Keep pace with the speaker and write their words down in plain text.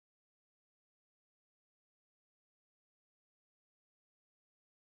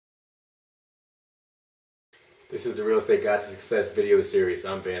This is the Real Estate Guide to Success video series.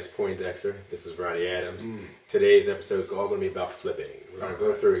 I'm Vance Poindexter. This is Ronnie Adams. Today's episode is all going to be about flipping. We're going to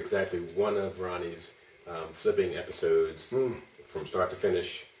go through exactly one of Ronnie's flipping episodes from start to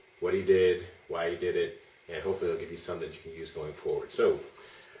finish, what he did, why he did it, and hopefully it'll give you something that you can use going forward. So,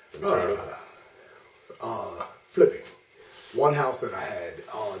 let me turn it over. Flipping. One house that I had,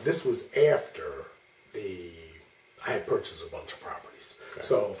 this was after I had purchased a bunch of properties. Okay.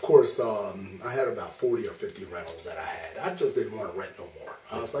 So, of course, I had about 40 or 50 rentals that I had. I just didn't want to rent no more.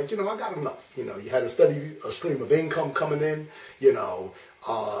 I was like, I got enough. You had a stream of income coming in,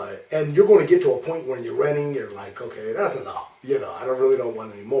 and you're going to get to a point when you're renting, you're like, okay, that's enough. I don't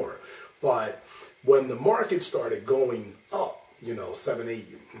want any more. But when the market started going up, 7,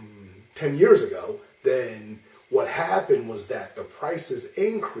 8, 10 years ago, then what happened was that the prices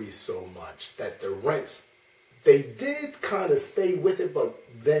increased so much that the rents, they did kind of stay with it, but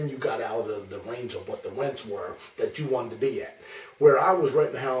then you got out of the range of what the rents were that you wanted to be at. Where I was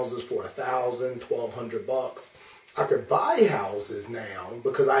renting houses for $1,000, $1,200, I could buy houses now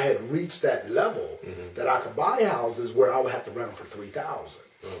because I had reached that level that I could buy houses where I would have to rent them for $3,000.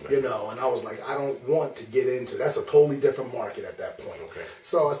 And I was like, I don't want to get into, that's a totally different market at that point. Okay.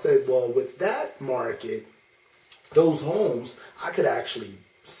 So I said, well, with that market, those homes, I could actually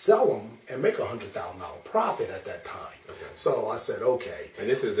sell them and make $100,000 profit at that time. Okay. So I said, okay. And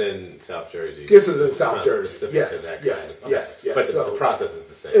this is in South Jersey. This is in South Jersey. Yes. But the process is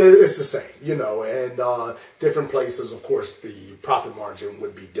the same. It's the same, and different places, of course, the profit margin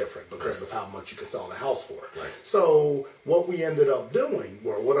would be different because of how much you can sell the house for. Right. So what I ended up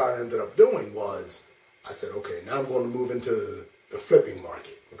doing was, I said, okay, now I'm going to move into the flipping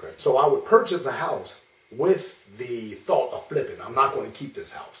market. Okay. So I would purchase a house with the thought of flipping. I'm not going to keep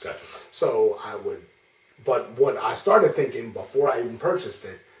this house. Gotcha. So but what I started thinking before I even purchased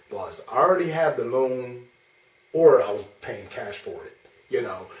it was I already have the loan, or I was paying cash for it,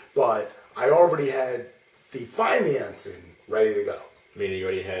 but I already had the financing ready to go. Meaning you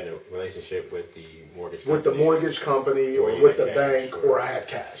already had a relationship with the mortgage company? With the mortgage company or with the bank, or I had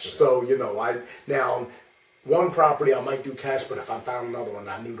cash. Okay. So, now one property I might do cash, but if I found another one,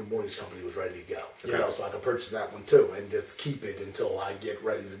 I knew the mortgage company was ready to go. Okay. So I could purchase that one too and just keep it until I get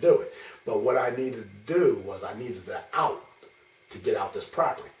ready to do it. But what I needed to do was I needed to get out this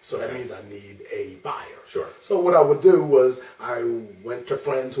property. So that means I need a buyer. Sure. So what I would do was I went to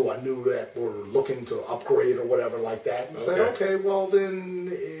friends who I knew that were looking to upgrade or whatever like that and said, okay, well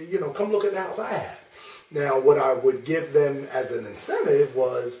then, come look at the house I have. Now what I would give them as an incentive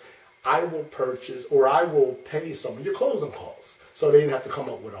was I will purchase, or I will pay some of your closing costs. So they didn't have to come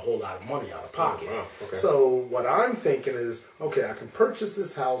up with a whole lot of money out of pocket. Oh, wow. Okay. So what I'm thinking is, okay, I can purchase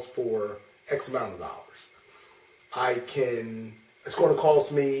this house for X amount of dollars. It's going to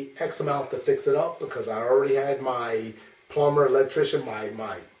cost me X amount to fix it up because I already had my plumber, electrician,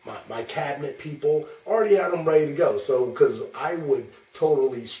 my cabinet people, already had them ready to go. So, because I would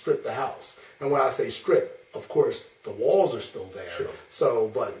totally strip the house. And when I say strip, of course, the walls are still there. Sure. So,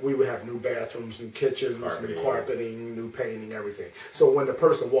 but we would have new bathrooms, new kitchens, new carpeting, new painting, everything. So when the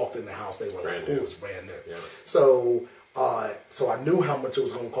person walked in the house, they were like, "Oh, it's brand new." Yeah. So I knew how much it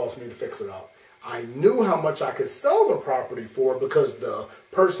was going to cost me to fix it up. I knew how much I could sell the property for because the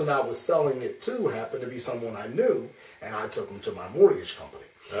person I was selling it to happened to be someone I knew, and I took them to my mortgage company.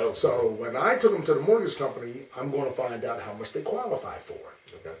 Oh, so when I took them to the mortgage company, I'm going to find out how much they qualify for.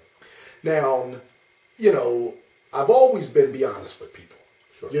 Okay. Now, I've always be honest with people,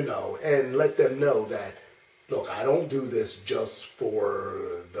 and let them know that, look, I don't do this just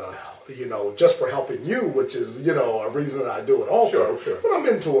for just for helping you, which is, a reason that I do it also, but I'm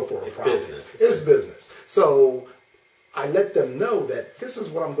into it for a profit. It's business. So I let them know that this is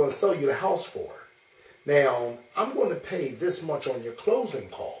what I'm going to sell you the house for. Now, I'm going to pay this much on your closing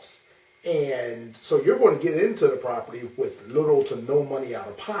costs. And so you're going to get into the property with little to no money out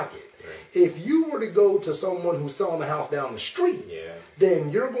of pocket. Right. If you were to go to someone who's selling the house down the street,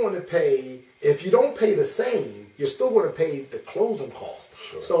 then you're going to pay, if you don't pay the same, you're still going to pay the closing costs.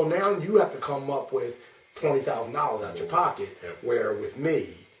 Sure. So now you have to come up with $20,000 out your pocket, where with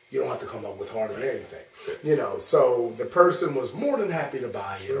me, you don't have to come up with hardly anything. Good. So the person was more than happy to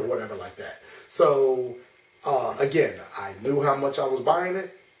buy it or whatever like that. So again, I knew how much I was buying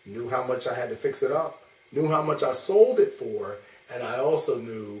it, knew how much I had to fix it up, knew how much I sold it for, and I also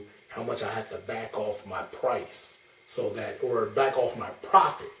knew how much I had to back off my price or back off my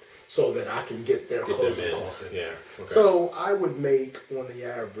profit so that I can get their closing costs in there. Okay. So I would make on the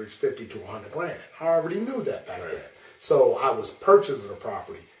average 50 to 100 grand. I already knew that back then. So I was purchasing the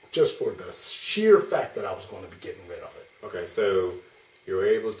property just for the sheer fact that I was going to be getting rid of it. Okay, so You were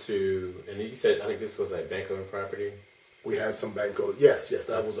able to, and you said, I think this was a bank-owned property. We had some bank-owned, yes,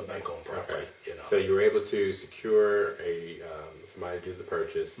 that was a bank-owned property. Okay. You know. So you were able to secure somebody to do the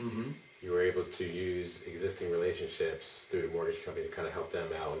purchase. Mm-hmm. You were able to use existing relationships through the mortgage company to kind of help them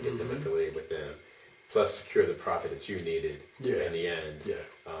out and get them affiliated with them, plus secure the profit that you needed in the end,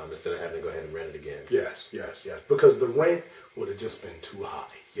 instead of having to go ahead and rent it again. Yes. Because the rent would have just been too high.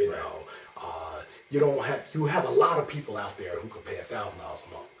 You know, you have a lot of people out there who could pay $1,000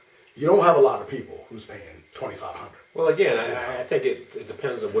 a month. You don't have a lot of people who's paying $2,500. Well, again, I think it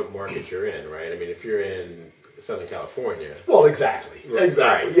depends on what market you're in, right? I mean, if you're in Southern California. Well, exactly. Right.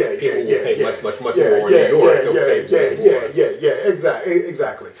 Yeah. People will pay much more Yeah, in New York. They'll pay more.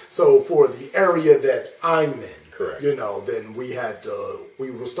 Exactly. So for the area that I'm in, correct. You know, then we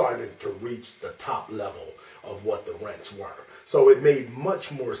were starting to reach the top level of what the rents were. So it made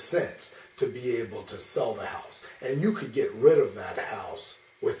much more sense to be able to sell the house. And you could get rid of that house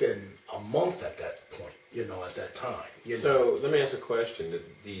within a month at that point, you know, at that time. So let me ask a question.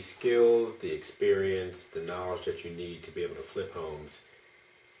 The skills, the experience, the knowledge that you need to be able to flip homes,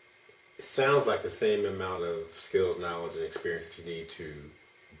 it sounds like the same amount of skills, knowledge, and experience that you need to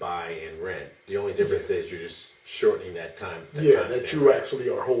buy and rent. The only difference is you're just shortening that time. That you actually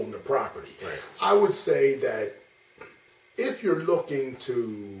are holding the property. Right. I would say that if you're looking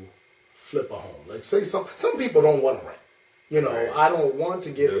to flip a home, like say some people don't want to rent. You know, right. I don't want to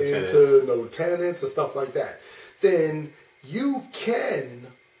get into no tenants and stuff like that. Then you can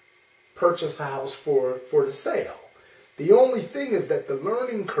purchase a house for the sale. The only thing is that the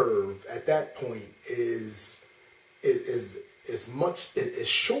learning curve at that point is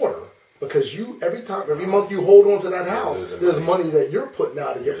shorter because every month you hold on to that house, there's money that you're putting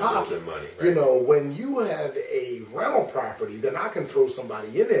out of your pocket. Money, right. You know, when you have a rental property, then I can throw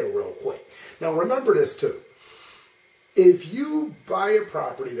somebody in there real quick. Now remember this too. If you buy a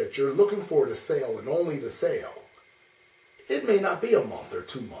property that you're looking for to sell and only to sale, it may not be a month or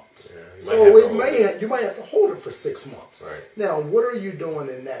 2 months. Yeah, so you might have to hold it for 6 months. Right. Now, what are you doing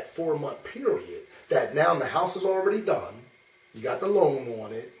in that 4-month period that now the house is already done, you got the loan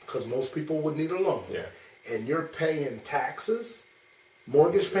on it, because most people would need a loan, and you're paying taxes,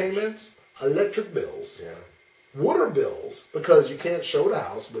 mortgage payments, electric bills, water bills, because you can't show the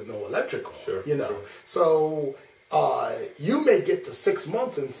house with no electric on, you know. Sure. So you may get to 6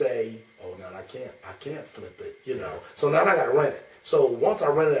 months and say, oh, no, I can't flip it, you know. So now I got to rent it. So once I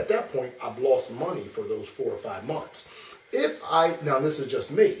rent it at that point, I've lost money for those 4 or 5 months. Now this is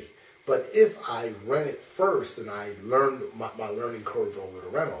just me, but if I rent it first and I learned my learning curve over the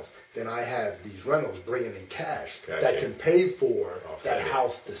rentals, then I have these rentals bringing in cash that can pay for that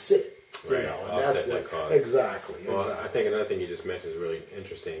house to sit. You know, and that's what, cost. Exactly. I think another thing you just mentioned is really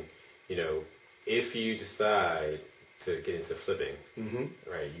interesting. You know, if you decide to get into flipping,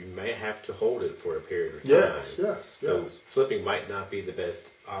 right, you may have to hold it for a period of time. So flipping might not be the best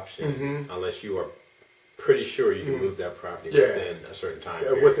option unless you are pretty sure you can move that property within a certain time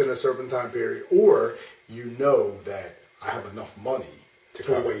period. Within a certain time period. Or you know that I have enough money to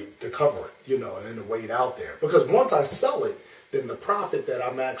cover it, you know, and to wait out there. Because once I sell it, then the profit that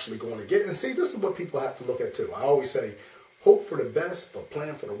I'm actually going to get, and see, this is what people have to look at too. I always say, hope for the best, but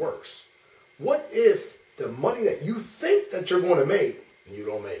plan for the worst. What if the money that you think that you're going to make, you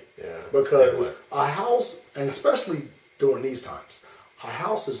don't make? Yeah. Because a house, and especially during these times, a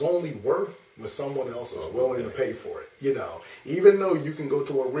house is only worth what someone else is willing to pay for it. You know, even though you can go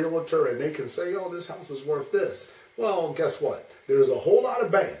to a realtor and they can say, oh, this house is worth this. Well, guess what? There's a whole lot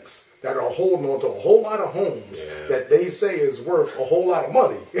of banks that are holding on to a whole lot of homes that they say is worth a whole lot of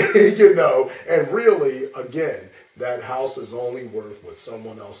money, you know, and really, again, that house is only worth what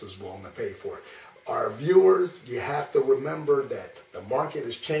someone else is willing to pay for it. Our viewers, you have to remember that the market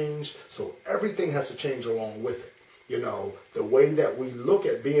has changed, so everything has to change along with it. You know, the way that we look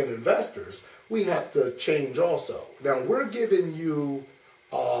at being investors, we have to change also. Now, we're giving you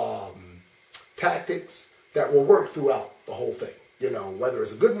tactics that will work throughout the whole thing. You know, whether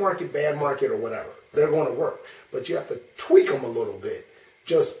it's a good market, bad market, or whatever, they're going to work. But you have to tweak them a little bit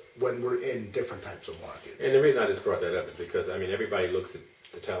just when we're in different types of markets. And the reason I just brought that up is because, I mean, everybody looks at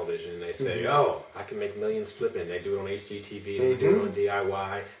the television and they say, oh, I can make millions flipping. They do it on HGTV, they do it on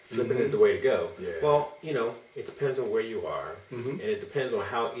DIY. Flipping is the way to go. Yeah. Well, you know, it depends on where you are, and it depends on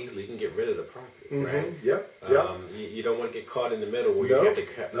how easily you can get rid of the property, right? You don't want to get caught in the middle where you have to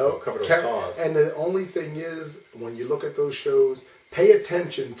cover those costs. And the only thing is, when you look at those shows, pay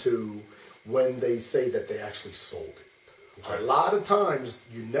attention to when they say that they actually sold it. Okay. A lot of times,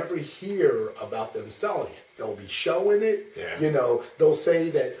 you never hear about them selling it. they'll be showing it. Yeah. You know, they'll say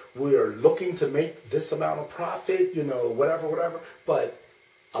that we're looking to make this amount of profit, you know, whatever. But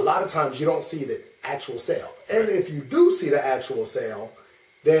a lot of times you don't see the actual sale. And if you do see the actual sale,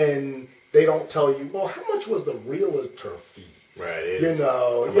 then they don't tell you, well, how much was the realtor fees? Right. You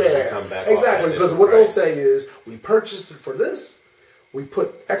know, Come back exactly. Because what they'll say is, we purchased it for this, we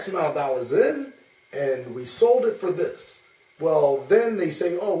put X amount of dollars in, and we sold it for this. Well, then they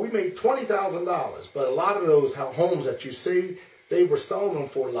say, oh, we made $20,000. But a lot of those homes that you see, they were selling them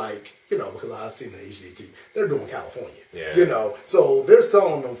for like, you know, because I've seen the HGT, they're doing California. Yeah. You know, so they're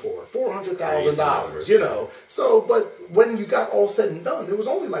selling them for $400,000, you know. So, but when you got all said and done, it was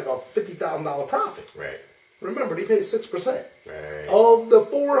only like a $50,000 profit. Right. Remember, they paid 6% Right. of the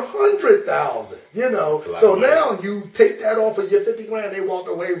 400,000. You know, so now you take that off of your 50 grand. They walked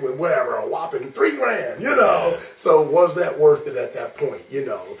away with whatever, a whopping 3 grand. You know, so was that worth it at that point? You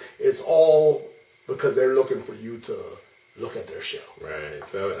know, it's all because they're looking for you to look at their show. Right.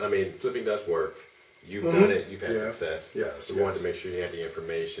 So I mean, flipping does work. You've done it. You've had success. Yes. You wanted to make sure you had the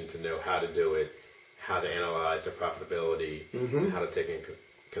information to know how to do it, how to analyze the profitability, and how to take in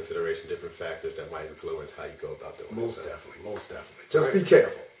consideration different factors that might influence how you go about doing it. Most definitely. Just be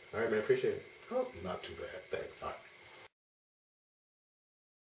careful. All right, man. Appreciate it. Oh, not too bad. Thanks. All right.